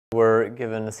We're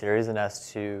given a series and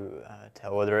asked to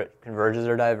tell whether it converges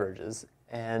or diverges.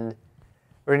 And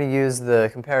we're going to use the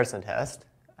comparison test.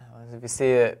 If you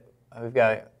see it, we've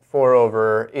got 4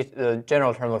 over, the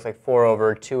general term looks like 4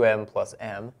 over 2m plus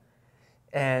m.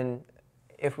 And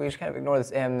if we just kind of ignore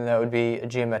this m, then that would be a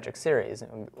geometric series. It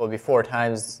will be 4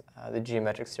 times the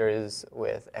geometric series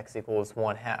with x equals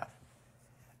 1/2.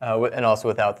 And also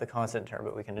without the constant term,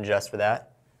 but we can adjust for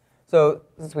that. So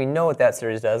since we know what that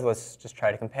series does, let's just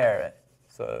try to compare it.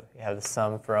 So you have the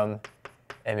sum from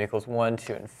m equals 1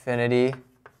 to infinity.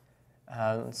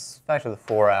 Let's factor the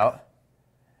 4 out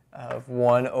of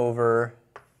 1 over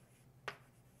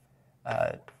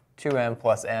 2m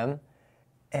plus m.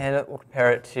 And we'll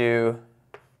compare it to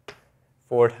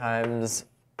 4 times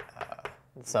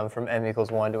the sum from m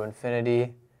equals 1 to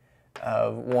infinity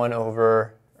of 1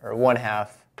 over, or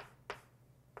 1/2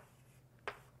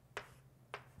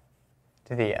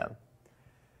 to the m.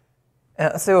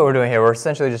 And let's see what we're doing here. We're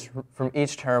essentially just, from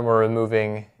each term, we're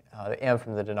removing the m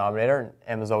from the denominator. And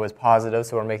m is always positive,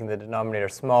 so we're making the denominator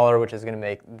smaller, which is going to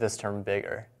make this term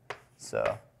bigger.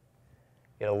 So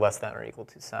get a less than or equal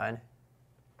to sign.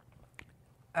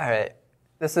 All right,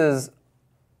 this is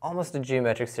almost a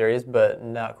geometric series, but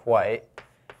not quite.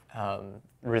 The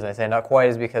reason I say not quite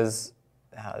is because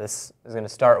this is going to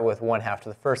start with 1/2 to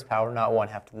the first power, not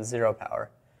 1/2 to the 0 power.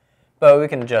 But we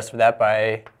can adjust for that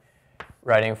by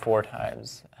writing 4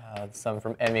 times the sum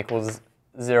from m equals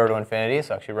 0 to infinity,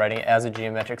 so actually writing it as a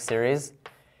geometric series,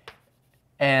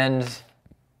 and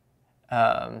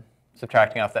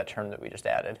subtracting off that term that we just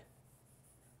added.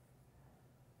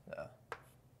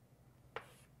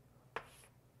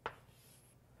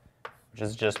 Which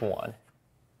is just 1.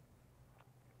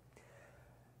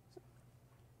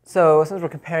 So since we're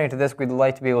comparing to this, we'd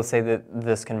like to be able to say that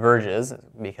this converges,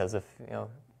 because if you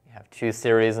have 2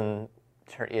 series and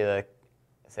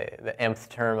say the mth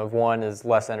term of one is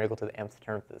less than or equal to the mth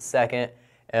term of the second,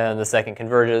 and the second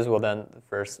converges, well then the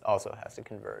first also has to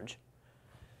converge.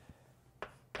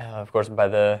 Of course, by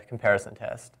the comparison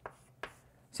test.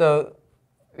 So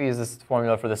we use this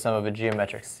formula for the sum of a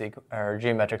geometric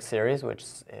series, which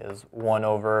is 1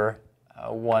 over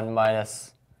 1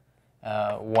 minus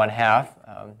 1/2.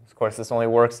 Of course, this only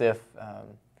works if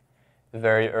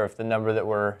if the number that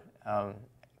we're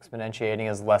exponentiating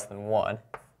is less than 1,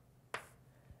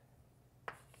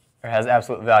 or has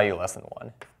absolute value less than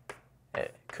 1.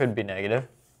 It could be negative.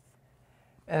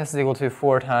 And this is equal to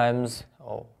 4 times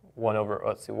 1 over,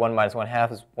 let's see, 1 minus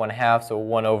 1/2 is 1/2, so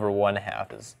 1 over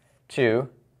 1/2 is 2.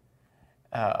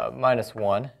 Minus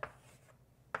 1,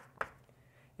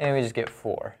 and we just get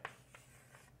 4.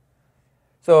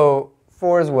 So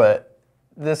 4 is what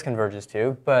this converges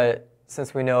to, but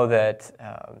since we know that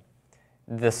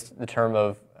the term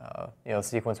of the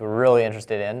sequence we're really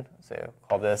interested in, so we'll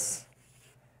call this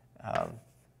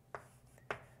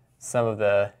sum of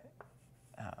the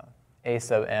a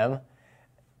sub m,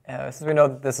 since we know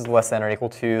that this is less than or equal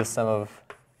to the sum of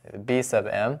the b sub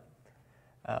m,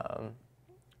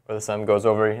 where the sum goes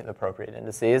over the appropriate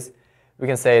indices, we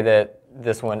can say that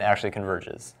this one actually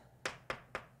converges.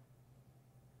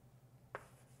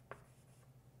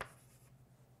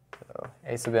 So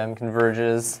a sub m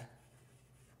converges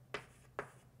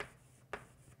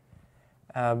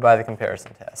by the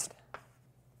comparison test.